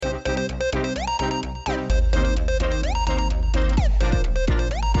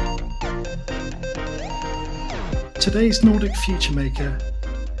Today's Nordic future maker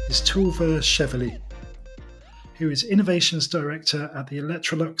is Tove Chevely, who is Innovations Director at the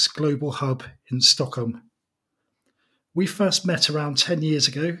Electrolux Global Hub in Stockholm. We first met around 10 years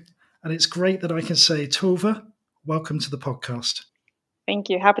ago, and it's great that I can say, Tove, welcome to the podcast. Thank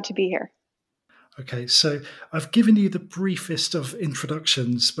you. Happy to be here. Okay, so I've given you the briefest of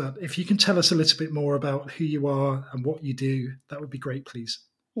introductions, but if you can tell us a little bit more about who you are and what you do, that would be great, please.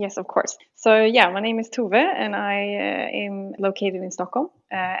 Yes, of course. So my name is Tove and I am located in Stockholm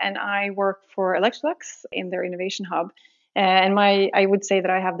and I work for Electrolux in their innovation hub. And I would say that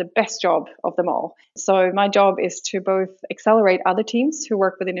I have the best job of them all. So my job is to both accelerate other teams who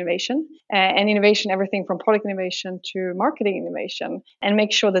work with innovation and innovation, everything from product innovation to marketing innovation, and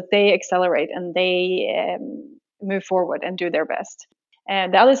make sure that they accelerate and they move forward and do their best.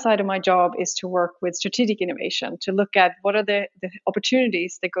 And the other side of my job is to work with strategic innovation, to look at what are the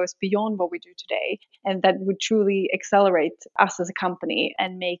opportunities that goes beyond what we do today and that would truly accelerate us as a company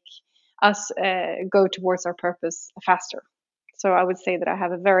and make us go towards our purpose faster. So I would say that I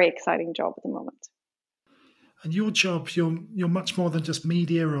have a very exciting job at the moment. And your job, you're much more than just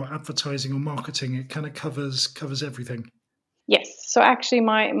media or advertising or marketing. It kind of covers everything. Yes. So actually,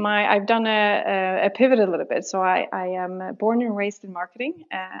 I've done a pivot a little bit. So I am born and raised in marketing,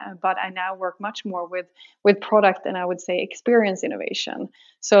 but I now work much more with product and I would say experience innovation.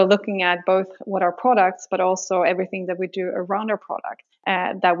 So looking at both what are products, but also everything that we do around our product,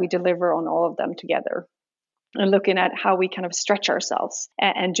 that we deliver on all of them together. And looking at how we kind of stretch ourselves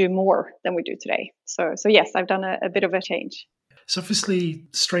and do more than we do today. So yes, I've done a bit of a change. It's obviously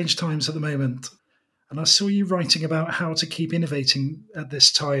strange times at the moment. And I saw you writing about how to keep innovating at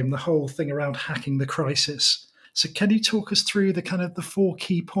this time, the whole thing around hacking the crisis. So can you talk us through the 4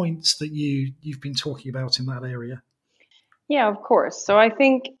 key points that you've been talking about in that area? Yeah, of course. So I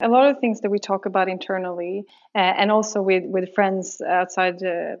think a lot of things that we talk about internally and also with friends outside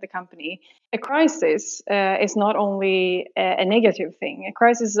the company, a crisis is not only a negative thing. A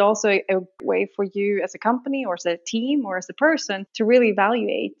crisis is also a way for you as a company or as a team or as a person to really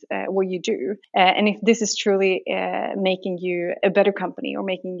evaluate what you do. And if this is truly making you a better company or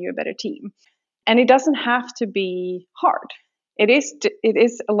making you a better team. And it doesn't have to be hard. It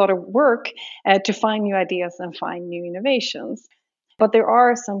is a lot of work to find new ideas and find new innovations. But there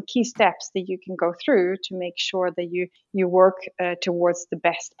are some key steps that you can go through to make sure that you work towards the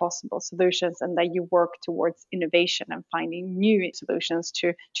best possible solutions and that you work towards innovation and finding new solutions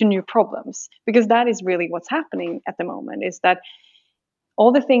to new problems. Because that is really what's happening at the moment, is that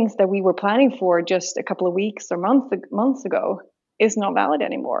all the things that we were planning for just a couple of weeks or months ago is not valid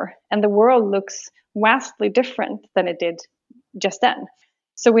anymore. And the world looks vastly different than it did just then.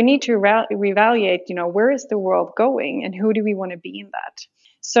 So we need to reevaluate, where is the world going and who do we want to be in that?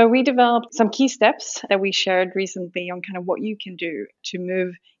 So we developed some key steps that we shared recently on kind of what you can do to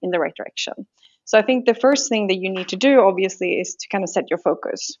move in the right direction. So I think the first thing that you need to do, obviously, is to kind of set your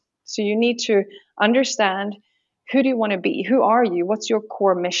focus. So you need to understand, who do you want to be? Who are you? What's your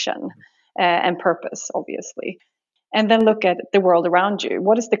core mission and purpose, obviously? And then look at the world around you.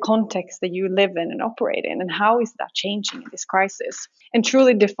 What is the context that you live in and operate in? And how is that changing in this crisis? And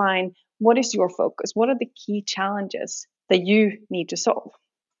truly define, what is your focus? What are the key challenges that you need to solve?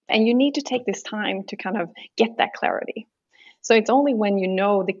 And you need to take this time to kind of get that clarity. So it's only when you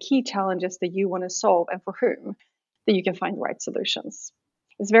know the key challenges that you want to solve and for whom that you can find the right solutions.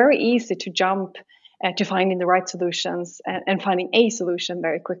 It's very easy to jump to finding the right solutions and finding a solution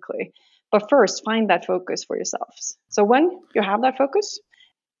very quickly. But first, find that focus for yourselves. So when you have that focus,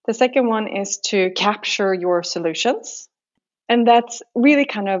 the second one is to capture your solutions. And that's really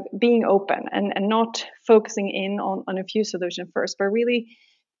kind of being open and not focusing in on a few solutions first, but really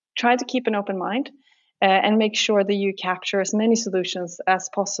try to keep an open mind and make sure that you capture as many solutions as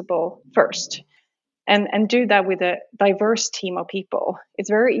possible first. And do that with a diverse team of people. It's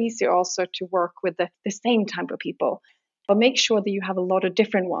very easy also to work with the same type of people. But make sure that you have a lot of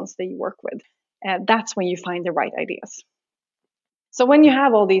different ones that you work with. That's when you find the right ideas. So when you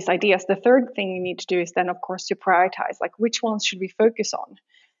have all these ideas, the third thing you need to do is then, of course, to prioritize, like which ones should we focus on?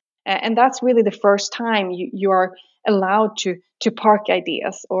 And that's really the first time you are allowed to park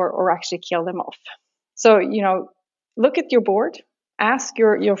ideas or actually kill them off. So, look at your board, ask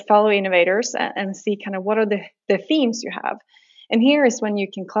your fellow innovators and see kind of what are the themes you have. And here is when you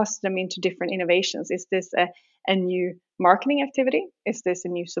can cluster them into different innovations. Is this a new marketing activity? Is this a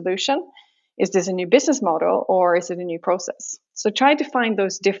new solution? Is this a new business model or is it a new process? So try to find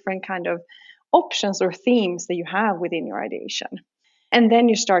those different kind of options or themes that you have within your ideation. And then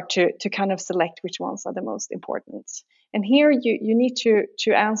you start to kind of select which ones are the most important. And here you need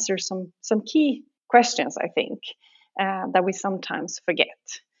to answer some key questions, I think. that we sometimes forget.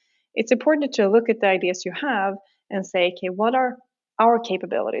 It's important to look at the ideas you have and say, okay, what are our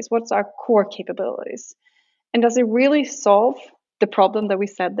capabilities? What's our core capabilities? And does it really solve the problem that we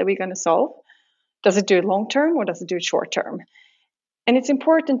said that we're going to solve? Does it do it long term or does it do it short term? And it's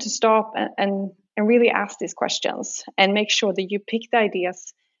important to stop and really ask these questions and make sure that you pick the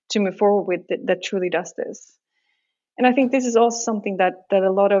ideas to move forward with that truly does this. And I think this is also something that a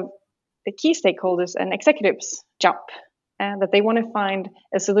lot of the key stakeholders and executives jump, and that they want to find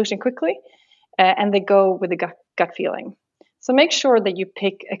a solution quickly, and they go with a gut feeling. So make sure that you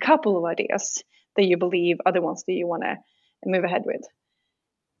pick a couple of ideas that you believe are the ones that you want to move ahead with.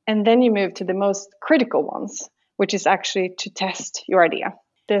 And then you move to the most critical ones, which is actually to test your idea.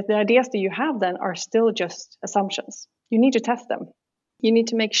 The ideas that you have then are still just assumptions. You need to test them. You need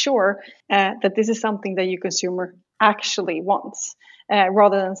to make sure that this is something that your consumer actually wants,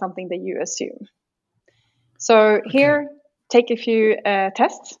 rather than something that you assume. So here, take a few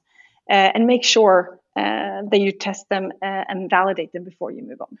tests and make sure that you test them and validate them before you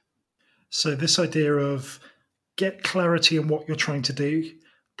move on. So this idea of get clarity on what you're trying to do,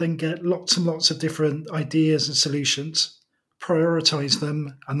 then get lots and lots of different ideas and solutions, prioritize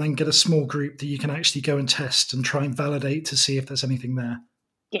them, and then get a small group that you can actually go and test and try and validate to see if there's anything there.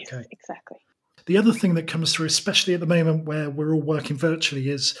 Yes, exactly. The other thing that comes through, especially at the moment where we're all working virtually,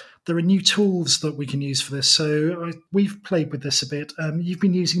 is there are new tools that we can use for this. So we've played with this a bit. You've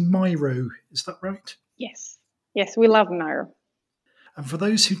been using Miro, is that right? Yes, we love Miro. And for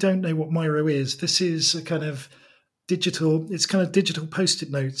those who don't know what Miro is, this is a kind of digital Post-it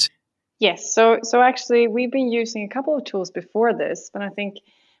notes. Yes, so actually we've been using a couple of tools before this, but I think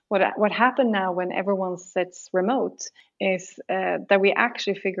what happened now when everyone sits remote is that we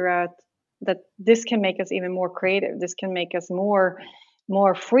actually figure out that this can make us even more creative. This can make us more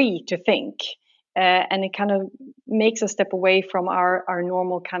free to think. And it kind of makes us step away from our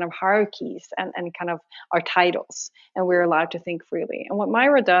normal kind of hierarchies and kind of our titles, and we're allowed to think freely. And what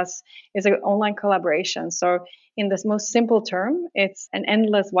Miro does is an online collaboration. So in this most simple term, it's an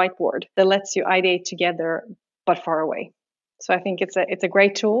endless whiteboard that lets you ideate together but far away. So I think it's a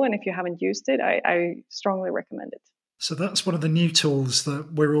great tool, and if you haven't used it, I strongly recommend it. So that's one of the new tools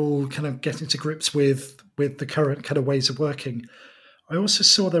that we're all kind of getting to grips with the current kind of ways of working. I also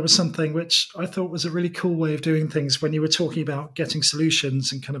saw there was something which I thought was a really cool way of doing things when you were talking about getting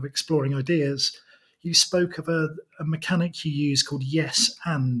solutions and kind of exploring ideas. You spoke of a mechanic you use called yes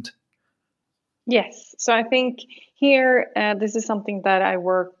and. Yes. So I think here, this is something that I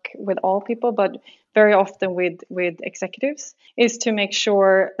work with all people, but very often with executives, is to make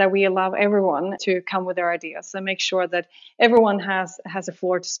sure that we allow everyone to come with their ideas and make sure that everyone has a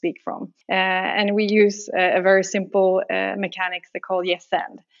floor to speak from. And we use a very simple mechanics they call yes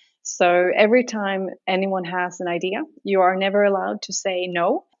and. So every time anyone has an idea, you are never allowed to say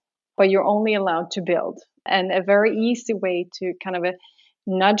no, but you're only allowed to build. And a very easy way to kind of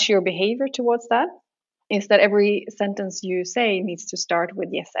nudge your behavior towards that is that every sentence you say needs to start with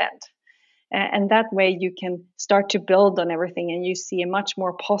yes and. And that way you can start to build on everything, and you see a much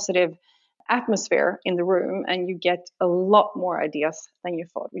more positive atmosphere in the room, and you get a lot more ideas than you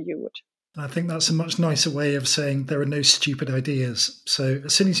thought you would. I think that's a much nicer way of saying there are no stupid ideas. So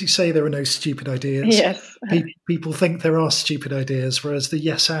as soon as you say there are no stupid ideas, yes. people think there are stupid ideas, whereas the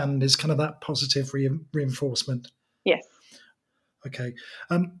yes and is kind of that positive reinforcement. Yes. Okay.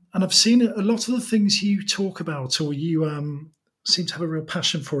 And I've seen a lot of the things you talk about, or you seem to have a real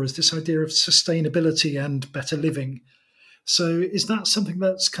passion for, is this idea of sustainability and better living. So is that something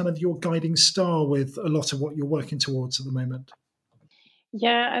that's kind of your guiding star with a lot of what you're working towards at the moment?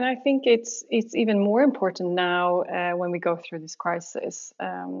 Yeah, and I think it's even more important now when we go through this crisis.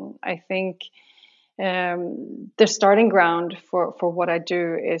 I think the starting ground for what I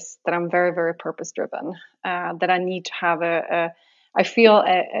do is that I'm very, very purpose driven, that I need to have I feel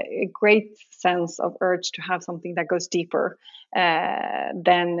a great sense of urge to have something that goes deeper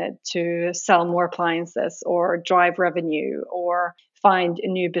than to sell more appliances or drive revenue or find a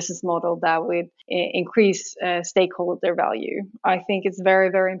new business model that would increase stakeholder value. I think it's very,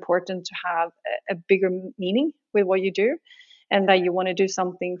 very important to have a bigger meaning with what you do, and that you want to do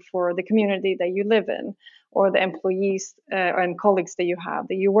something for the community that you live in, or the employees and colleagues that you have,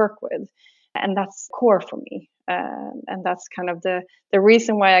 that you work with. And that's core for me. And that's kind of the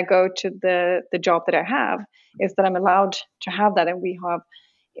reason why I go to the job that I have, is that I'm allowed to have that. And we have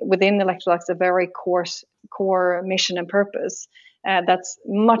within Electrolux a very core mission and purpose. That's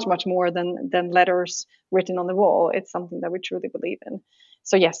much, much more than letters written on the wall. It's something that we truly believe in.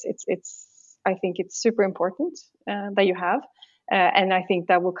 So yes, I think it's super important that you have. And I think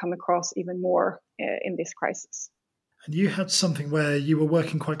that will come across even more in this crisis. And you had something where you were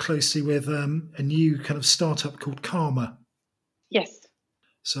working quite closely with a new kind of startup called Karma. Yes.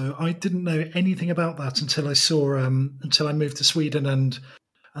 So I didn't know anything about that until I moved to Sweden and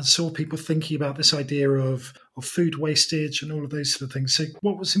saw people thinking about this idea of food wastage and all of those sort of things. So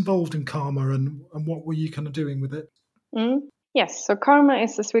what was involved in Karma, and what were you kind of doing with it? Mm. Yes, so Karma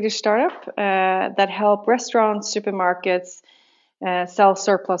is a Swedish startup that help restaurants, supermarkets sell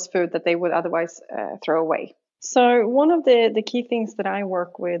surplus food that they would otherwise throw away. So one of the key things that I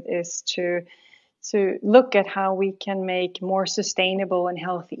work with is to look at how we can make more sustainable and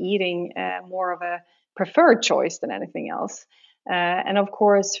healthy eating more of a preferred choice than anything else. And of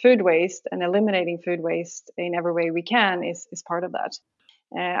course, food waste and eliminating food waste in every way we can is part of that.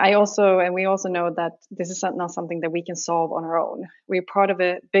 We also know that this is not something that we can solve on our own. We're part of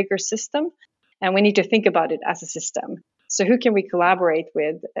a bigger system, and we need to think about it as a system. So who can we collaborate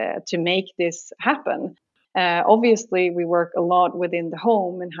with to make this happen? Obviously, we work a lot within the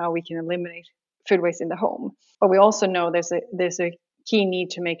home and how we can eliminate food waste in the home. But we also know there's a key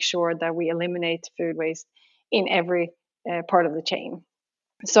need to make sure that we eliminate food waste in every part of the chain.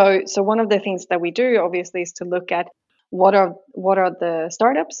 So one of the things that we do obviously is to look at what are the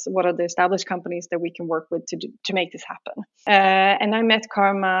startups, what are the established companies that we can work with to make this happen. And I met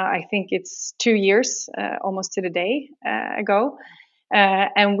Karma, I think it's 2 years, almost to the day ago.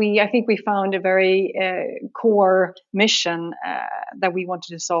 And I think we found a very core mission that we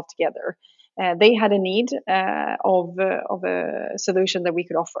wanted to solve together. They had a need of a solution that we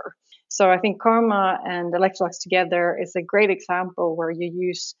could offer. So I think Karma and Electrolux together is a great example where you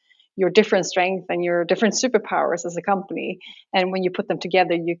use your different strengths and your different superpowers as a company, and when you put them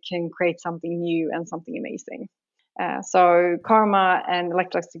together, you can create something new and something amazing. So Karma and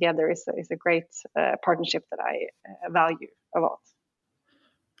Electrolux together is a great partnership that I value a lot.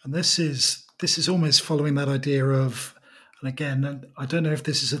 And this is almost following that idea of, and again, I don't know if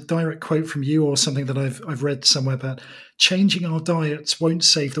this is a direct quote from you or something that I've read somewhere, but changing our diets won't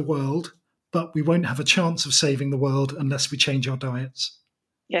save the world, but we won't have a chance of saving the world unless we change our diets.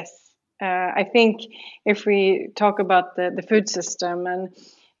 Yes, I think if we talk about the food system, and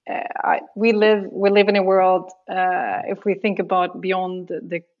we live in a world. If we think about beyond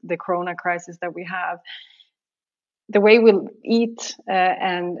the Corona crisis that we have, the way we eat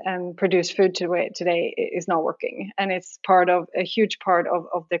and produce food today is not working, and it's a huge part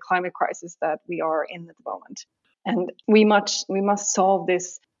of the climate crisis that we are in at the moment. And we must solve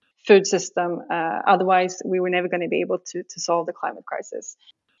this food system. Otherwise, we were never going to be able to solve the climate crisis.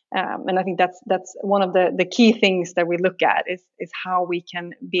 And I think that's one of the key things that we look at is how we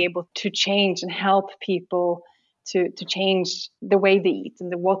can be able to change and help people to change the way they eat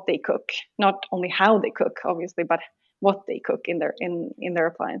and what they cook, not only how they cook, obviously, but what they cook in their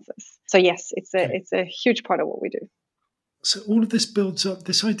appliances. So yes, it's a huge part of what we do. So all of this builds up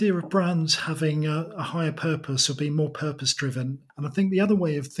this idea of brands having a higher purpose or being more purpose driven. And I think the other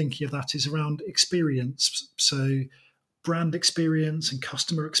way of thinking of that is around experience. So brand experience and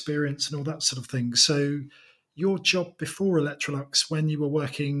customer experience and all that sort of thing. So your job before Electrolux, when you were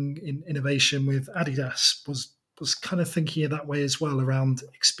working in innovation with Adidas, was kind of thinking of that way as well, around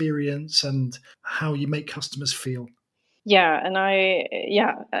experience and how you make customers feel. Yeah, and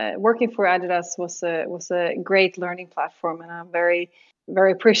working for Adidas was a great learning platform, and I'm very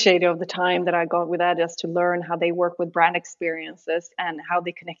very appreciative of the time that I got with Adidas to learn how they work with brand experiences and how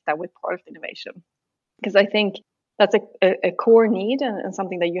they connect that with product innovation. Because I think that's a core need and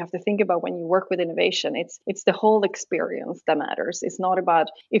something that you have to think about when you work with innovation. It's the whole experience that matters. It's not about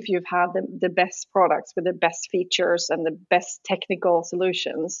if you've had the best products with the best features and the best technical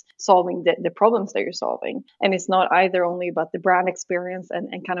solutions solving the problems that you're solving. And it's not either only about the brand experience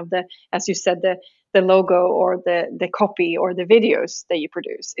and kind of the, as you said, the logo or the copy or the videos that you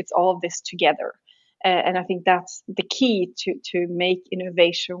produce. It's all of this together. And I think that's the key to make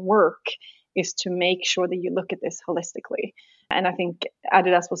innovation work, is to make sure that you look at this holistically. And I think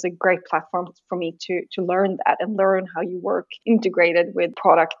Adidas was a great platform for me to learn that and learn how you work integrated with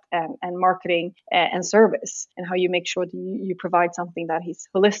product and marketing and service, and how you make sure that you provide something that is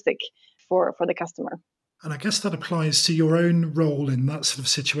holistic for the customer. And I guess that applies to your own role in that sort of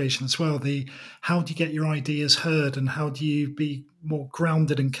situation as well. How do you get your ideas heard, and how do you be more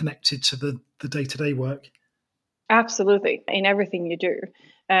grounded and connected to the day-to-day work? Absolutely. In everything you do.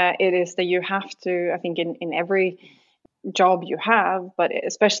 It is that you have to, I think in every job you have, but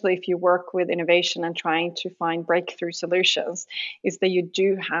especially if you work with innovation and trying to find breakthrough solutions, is that you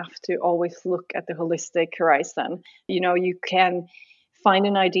do have to always look at the holistic horizon. You can find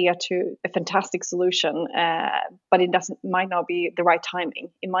an idea to a fantastic solution, but it might not be the right timing.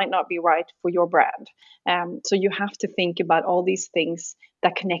 It might not be right for your brand. So you have to think about all these things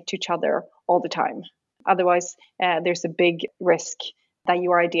that connect to each other all the time. Otherwise, there's a big risk that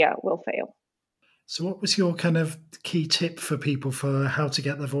your idea will fail. So what was your kind of key tip for people for how to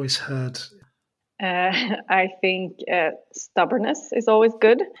get their voice heard? I think stubbornness is always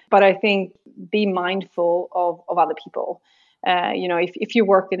good, but I think be mindful of other people. If you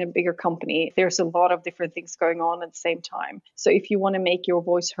work in a bigger company, there's a lot of different things going on at the same time. So if you want to make your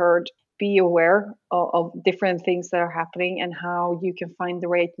voice heard, be aware of different things that are happening and how you can find the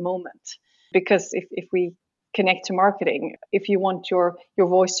right moment. Because if we connect to marketing, if you want your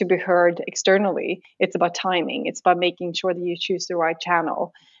voice to be heard externally, it's about timing. It's about making sure that you choose the right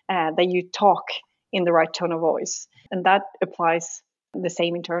channel, that you talk in the right tone of voice. And that applies the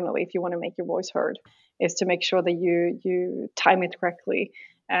same internally. If you want to make your voice heard, is to make sure that you time it correctly.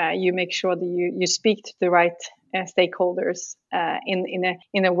 You make sure that you speak to the right stakeholders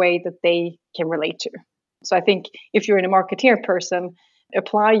in a way that they can relate to. So I think if you're a marketeer person,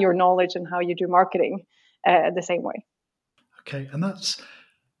 apply your knowledge and how you do marketing the same way. Okay, and that's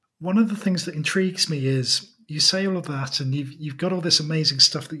one of the things that intrigues me is you say all of that and you've got all this amazing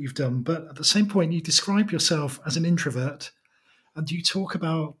stuff that you've done, but at the same point you describe yourself as an introvert, and you talk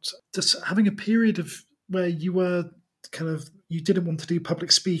about just having a period of where you were you didn't want to do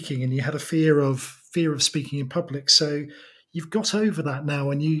public speaking and you had a fear of speaking in public. So you've got over that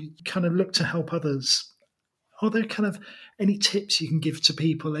now and you kind of look to help others. Are there kind of any tips you can give to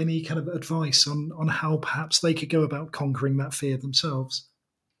people, any kind of advice on how perhaps they could go about conquering that fear themselves?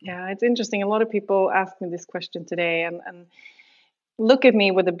 Yeah, it's interesting. A lot of people ask me this question today and look at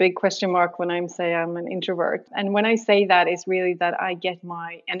me with a big question mark when I say I'm an introvert. And when I say that, it's really that I get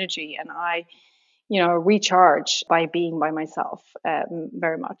my energy and I, recharge by being by myself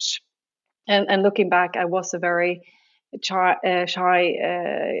very much. And looking back, I was a very shy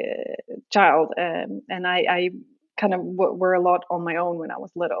child, and I kind of were a lot on my own when I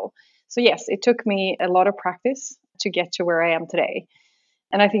was little. So yes, it took me a lot of practice to get to where I am today.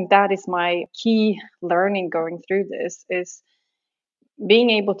 And I think that is my key learning going through this is being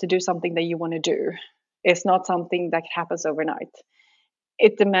able to do something that you want to do is not something that happens overnight.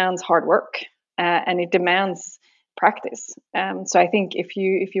 It demands hard work and it demands practice. So I think if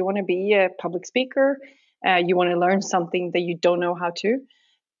you want to be a public speaker, you want to learn something that you don't know how to,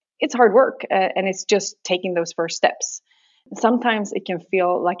 it's hard work and it's just taking those first steps. Sometimes it can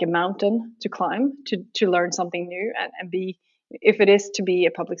feel like a mountain to climb to learn something new and be, if it is to be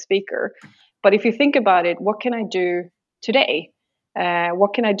a public speaker. But if you think about it, what can I do today?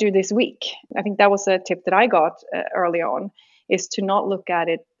 What can I do this week? I think that was a tip that I got early on, is to not look at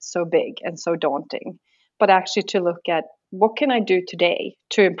it so big and so daunting, but actually to look at what can I do today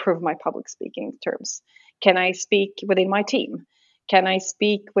to improve my public speaking terms? Can I speak within my team? Can I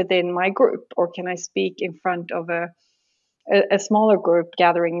speak within my group? Or can I speak in front of a smaller group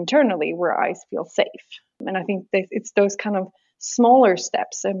gathering internally where I feel safe? And I think that it's those kind of smaller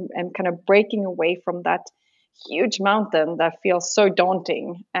steps and kind of breaking away from that huge mountain that feels so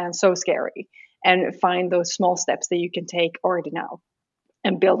daunting and so scary, and find those small steps that you can take already now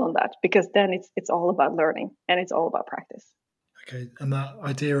and build on that, because then it's all about learning and it's all about practice. Okay, and that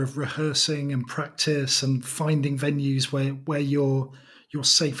idea of rehearsing and practice and finding venues where you're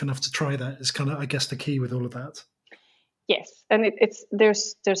safe enough to try that is kind of, I guess, the key with all of that. Yes, and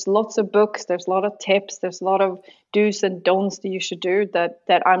there's lots of books, there's a lot of tips, there's a lot of do's and don'ts that you should do that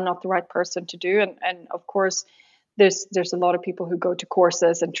I'm not the right person to do, and of course there's a lot of people who go to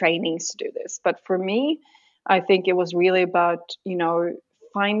courses and trainings to do this. But for me, I think it was really about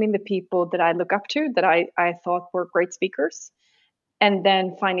finding the people that I look up to, that I thought were great speakers, and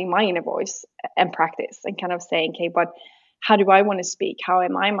then finding my inner voice and practice and kind of saying, okay, but how do I want to speak? How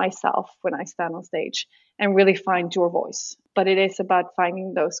am I myself when I stand on stage? And really find your voice. But it is about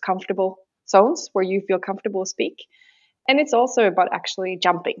finding those comfortable zones where you feel comfortable to speak. And it's also about actually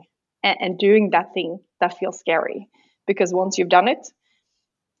jumping and doing that thing that feels scary. Because once you've done it,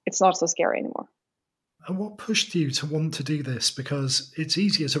 it's not so scary anymore. And what pushed you to want to do this? Because it's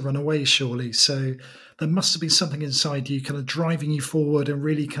easier to run away, surely. So there must have been something inside you kind of driving you forward and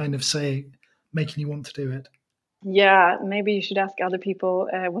really kind of making you want to do it. Yeah, maybe you should ask other people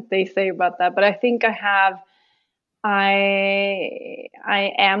what they say about that. But I think I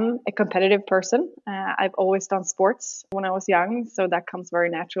am a competitive person. I've always done sports when I was young, so that comes very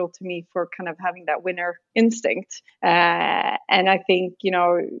natural to me for kind of having that winner instinct. And I think,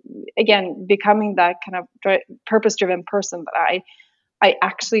 again, becoming that kind of purpose-driven person that I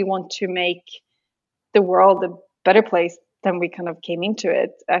actually want to make the world a better place than we kind of came into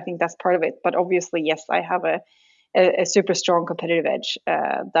it. I think that's part of it. But obviously, yes, I have a super strong competitive edge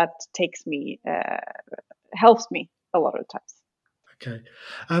that helps me a lot of the times. Okay.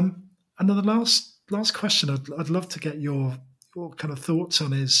 And then the last question I'd love to get your kind of thoughts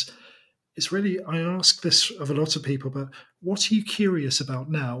on is, it's really, I ask this of a lot of people, but what are you curious about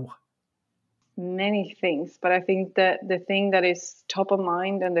now? Many things, but I think that the thing that is top of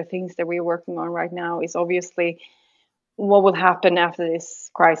mind and the things that we're working on right now is obviously what will happen after this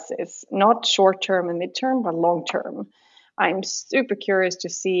crisis, not short term and midterm, but long term. I'm super curious to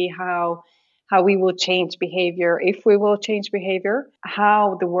see how we will change behavior, if we will change behavior,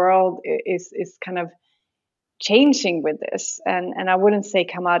 how the world is kind of changing with this. And I wouldn't say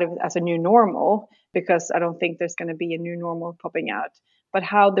come out of it as a new normal, because I don't think there's going to be a new normal popping out, but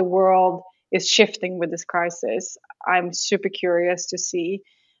how the world is shifting with this crisis. I'm super curious to see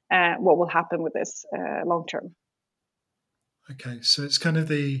what will happen with this long term. Okay, so it's kind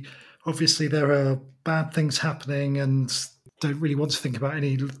of obviously there are bad things happening, and don't really want to think about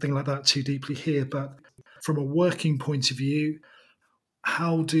anything like that too deeply here, but from a working point of view,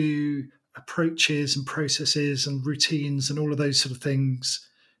 how do approaches and processes and routines and all of those sort of things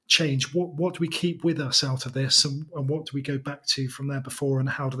change? What do we keep with us out of this, and what do we go back to from there before, and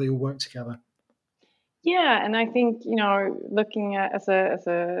how do they all work together? Yeah, and I think, looking at as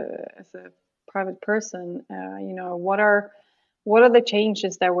a private person, what are the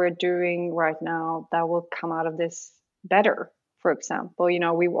changes that we're doing right now that will come out of this better? For example,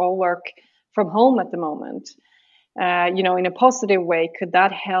 we all work from home at the moment. In a positive way, could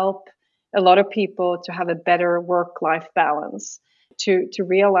that help a lot of people to have a better work-life balance, to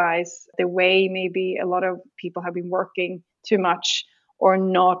realize the way maybe a lot of people have been working too much or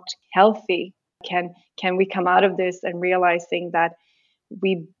not healthy? Can we come out of this and realizing that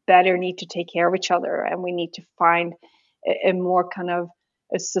we better need to take care of each other, and we need to find a more kind of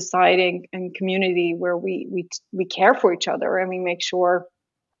a society and community where we care for each other, and we make sure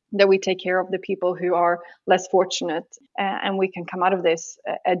that we take care of the people who are less fortunate, and we can come out of this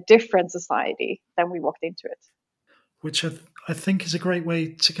a different society than we walked into it. Which I think is a great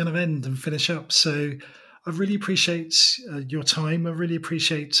way to kind of end and finish up. So I really appreciate your time. I really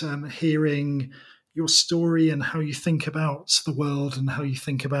appreciate hearing your story and how you think about the world and how you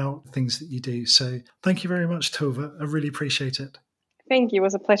think about things that you do. So thank you very much, Tove. I really appreciate it. Thank you. It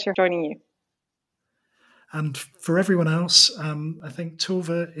was a pleasure joining you. And for everyone else, I think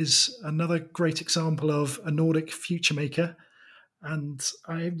Tove is another great example of a Nordic future maker. And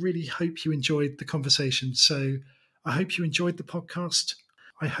I really hope you enjoyed the conversation. So I hope you enjoyed the podcast.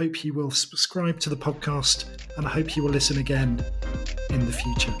 I hope you will subscribe to the podcast, and I hope you will listen again in the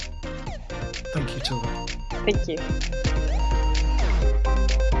future. Thank you, Tove. Thank you.